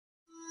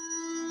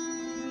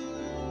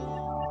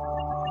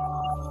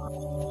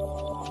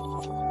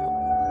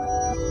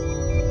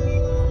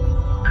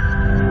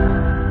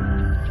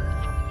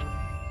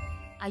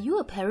you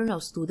a parent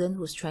or student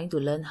who's trying to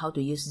learn how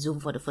to use Zoom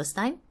for the first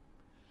time?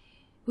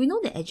 We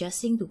know that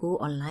adjusting to go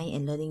online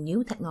and learning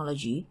new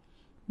technology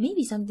may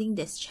be something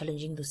that's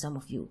challenging to some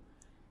of you,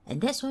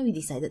 and that's why we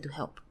decided to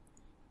help.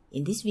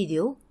 In this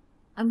video,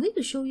 I'm going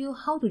to show you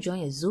how to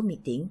join a Zoom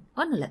meeting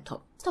on a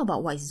laptop. Let's talk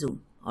about what is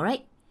Zoom,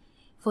 alright?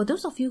 For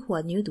those of you who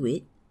are new to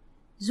it,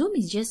 Zoom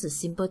is just a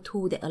simple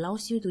tool that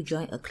allows you to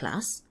join a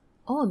class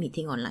or a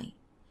meeting online,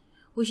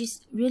 which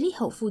is really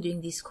helpful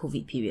during this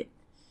COVID period.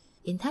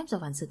 In times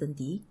of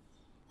uncertainty,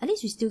 at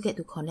least we still get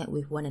to connect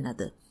with one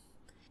another.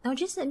 Now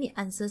just let me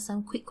answer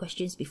some quick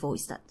questions before we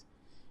start.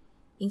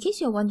 In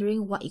case you're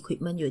wondering what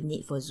equipment you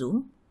need for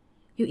Zoom,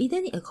 you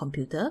either need a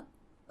computer,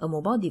 a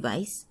mobile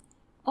device,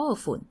 or a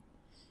phone.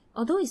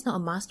 Although it's not a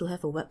must to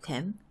have a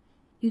webcam,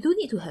 you do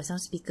need to have some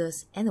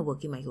speakers and a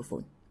working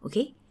microphone,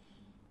 okay?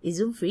 Is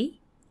Zoom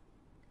free?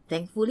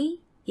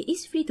 Thankfully, it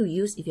is free to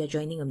use if you're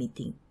joining a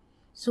meeting,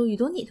 so you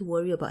don't need to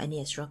worry about any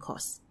extra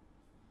costs.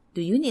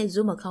 Do you need a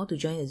Zoom account to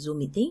join a Zoom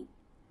meeting?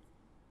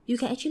 You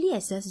can actually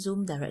access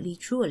Zoom directly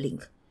through a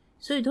link,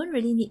 so you don't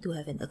really need to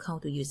have an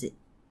account to use it.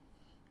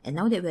 And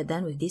now that we're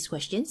done with these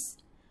questions,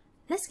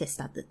 let's get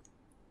started.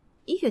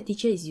 If your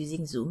teacher is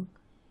using Zoom,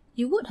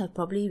 you would have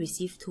probably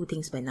received two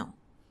things by now: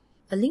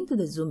 a link to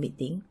the Zoom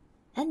meeting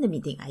and the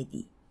meeting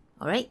ID.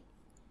 Alright?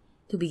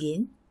 To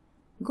begin,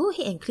 go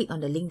ahead and click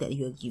on the link that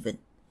you are given.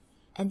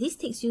 And this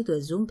takes you to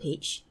a Zoom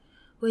page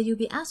where you'll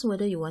be asked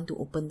whether you want to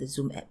open the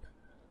Zoom app.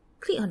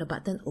 Click on the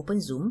button Open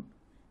Zoom,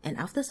 and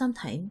after some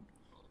time,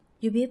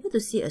 you'll be able to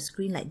see a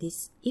screen like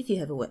this if you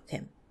have a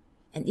webcam.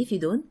 And if you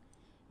don't,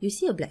 you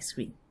see a black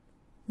screen.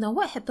 Now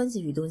what happens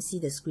if you don't see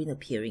the screen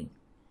appearing?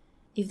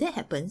 If that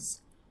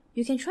happens,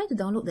 you can try to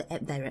download the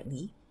app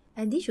directly,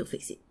 and this should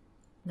fix it.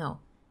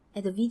 Now,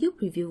 at the video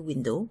preview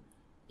window,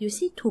 you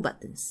see two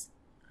buttons.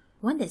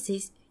 One that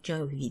says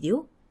Join with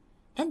Video,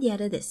 and the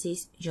other that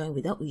says Join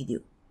without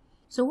video.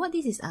 So what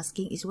this is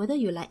asking is whether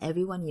you like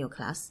everyone in your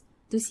class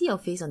to see your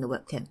face on the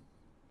webcam.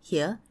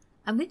 Here,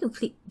 I'm going to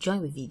click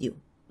Join with Video,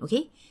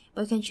 okay?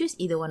 But you can choose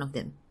either one of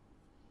them.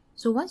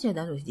 So once you're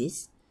done with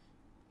this,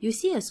 you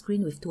see a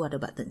screen with two other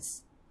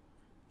buttons: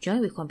 Join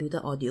with Computer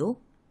Audio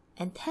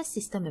and Test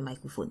System and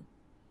Microphone.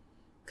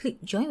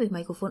 Click Join with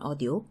Microphone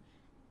Audio,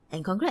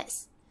 and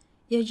congrats!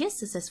 You've just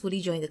successfully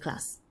joined the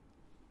class.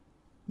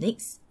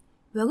 Next,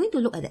 we're going to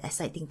look at the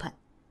exciting part.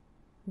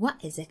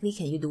 What exactly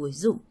can you do with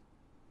Zoom?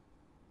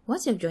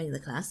 Once you've joined the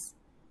class,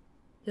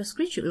 your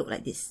screen should look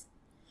like this.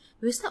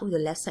 We'll start with the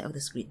left side of the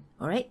screen,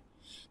 alright?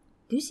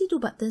 Do you see two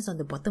buttons on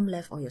the bottom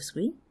left of your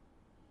screen?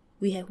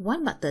 We have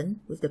one button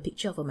with the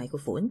picture of a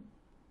microphone,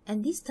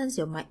 and this turns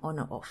your mic on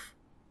or off.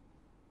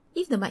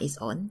 If the mic is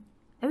on,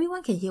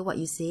 everyone can hear what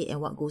you say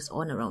and what goes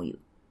on around you.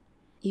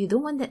 If you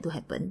don't want that to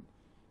happen,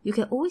 you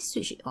can always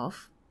switch it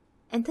off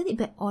and turn it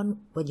back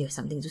on when you have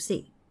something to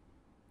say.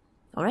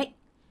 Alright?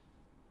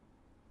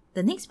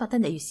 The next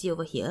button that you see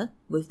over here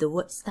with the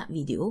word Start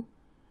Video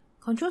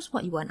controls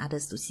what you want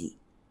others to see.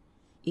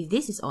 If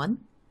this is on,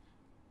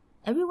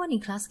 everyone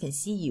in class can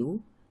see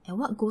you and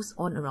what goes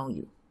on around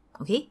you,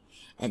 okay?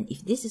 And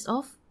if this is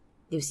off,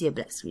 you'll see a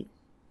black screen.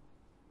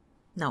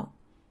 Now,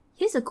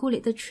 here's a cool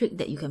little trick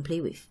that you can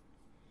play with.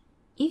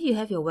 If you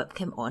have your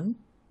webcam on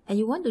and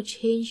you want to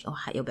change or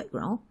hide your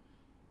background,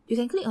 you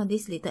can click on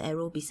this little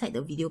arrow beside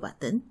the video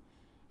button,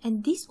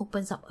 and this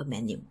opens up a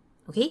menu,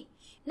 okay?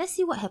 Let's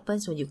see what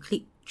happens when you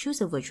click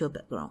Choose a Virtual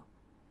Background.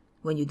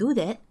 When you do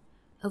that,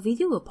 a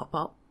video will pop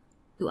up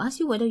to ask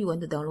you whether you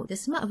want to download the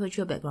Smart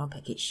Virtual Background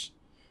package.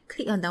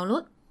 Click on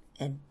Download,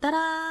 and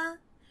ta-da!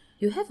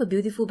 You have a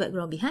beautiful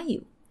background behind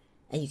you,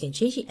 and you can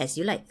change it as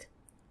you like.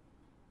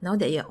 Now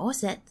that you're all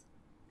set,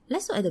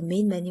 let's look at the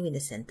main menu in the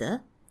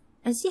center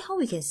and see how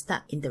we can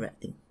start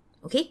interacting,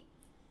 okay?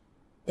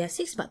 There are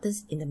 6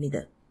 buttons in the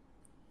middle.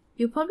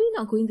 You're probably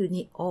not going to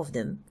need all of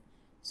them,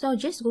 so I'll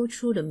just go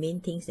through the main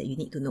things that you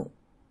need to know.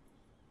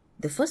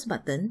 The first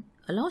button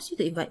allows you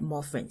to invite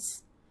more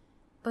friends,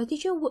 but a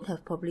teacher would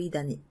have probably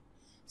done it,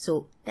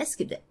 so let's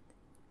skip that.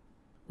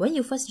 When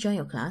you first join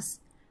your class,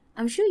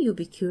 I'm sure you'll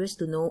be curious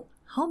to know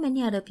how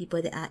many other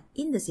people there are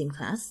in the same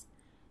class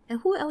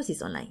and who else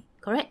is online,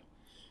 correct?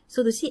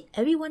 So to see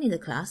everyone in the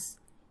class,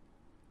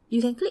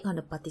 you can click on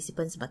the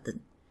Participants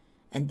button,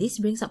 and this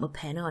brings up a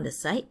panel on the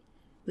side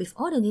with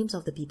all the names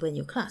of the people in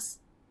your class.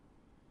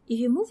 If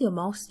you move your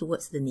mouse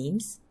towards the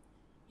names,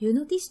 you'll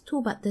notice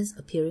 2 buttons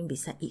appearing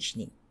beside each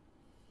name.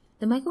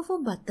 The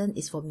microphone button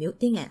is for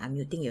muting and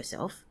unmuting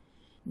yourself,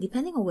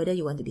 depending on whether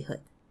you want to be heard.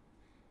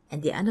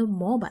 And the other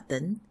More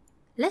button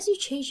lets you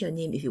change your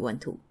name if you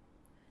want to.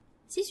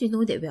 Since we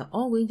know that we are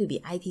all going to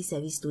be IT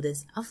savvy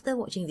students after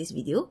watching this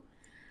video,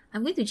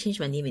 I'm going to change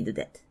my name into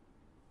that.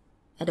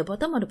 At the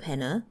bottom of the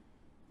panel,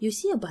 you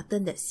see a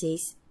button that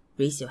says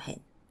Raise Your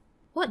Hand.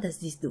 What does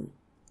this do?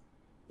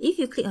 If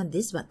you click on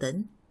this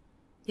button,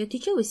 your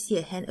teacher will see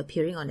a hand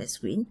appearing on the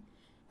screen,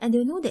 and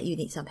they'll know that you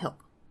need some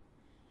help.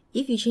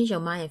 If you change your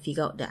mind and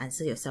figure out the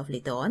answer yourself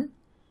later on,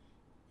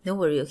 don't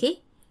worry,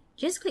 okay?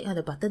 Just click on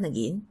the button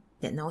again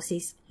that now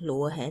says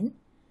Lower Hand,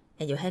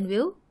 and your hand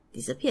will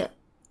disappear.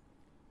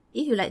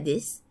 If you like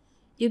this,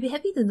 You'll be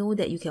happy to know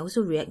that you can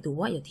also react to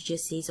what your teacher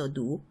says or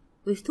do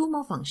with 2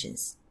 more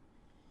functions.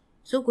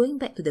 So going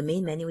back to the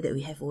main menu that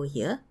we have over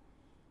here,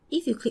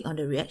 if you click on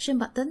the reaction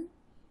button,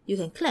 you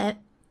can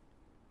clap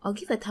or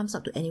give a thumbs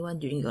up to anyone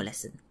during your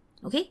lesson.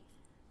 Okay?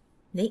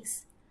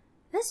 Next,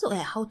 let's look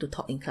at how to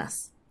talk in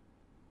class.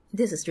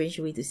 This is a strange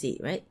way to say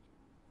it, right?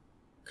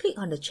 Click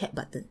on the chat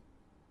button.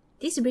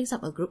 This brings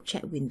up a group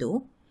chat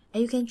window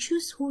and you can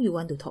choose who you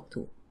want to talk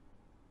to.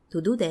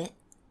 To do that,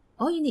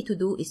 all you need to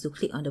do is to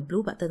click on the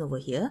blue button over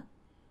here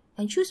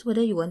and choose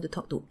whether you want to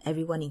talk to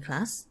everyone in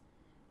class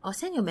or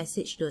send your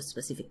message to a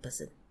specific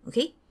person,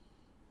 okay?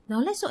 Now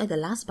let's look at the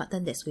last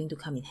button that's going to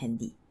come in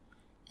handy,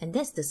 and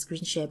that's the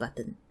screen share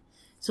button.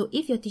 So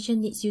if your teacher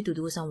needs you to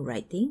do some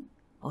writing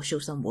or show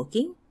some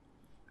working,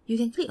 you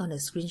can click on the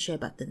screen share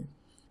button.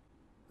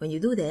 When you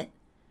do that,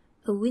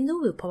 a window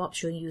will pop up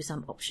showing you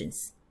some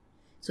options.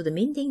 So the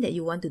main thing that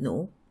you want to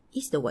know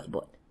is the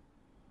whiteboard.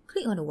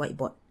 Click on the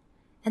whiteboard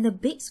and a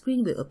big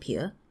screen will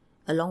appear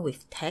along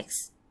with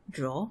text,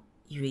 draw,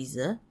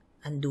 eraser,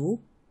 undo,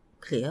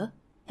 clear,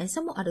 and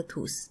some more other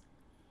tools.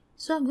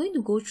 So I'm going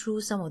to go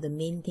through some of the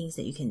main things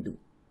that you can do.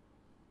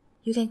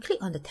 You can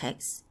click on the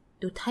text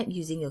to type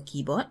using your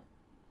keyboard,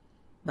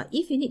 but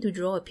if you need to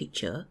draw a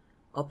picture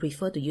or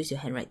prefer to use your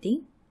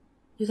handwriting,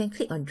 you can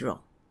click on draw,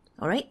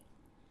 alright?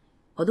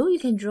 Although you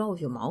can draw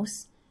with your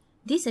mouse,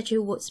 this actually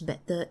works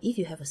better if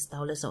you have a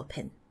stylus or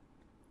pen.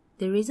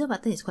 The eraser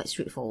button is quite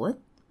straightforward,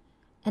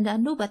 and the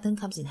undo button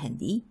comes in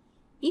handy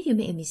if you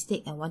make a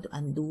mistake and want to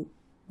undo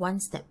one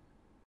step.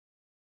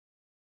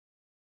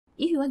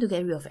 If you want to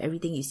get rid of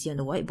everything you see on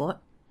the whiteboard,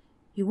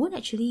 you won't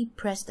actually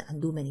press the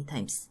undo many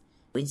times.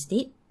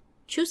 Instead,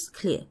 choose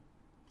clear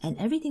and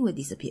everything will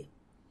disappear.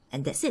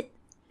 And that's it.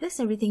 That's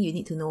everything you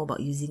need to know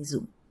about using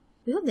Zoom.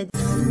 We hope that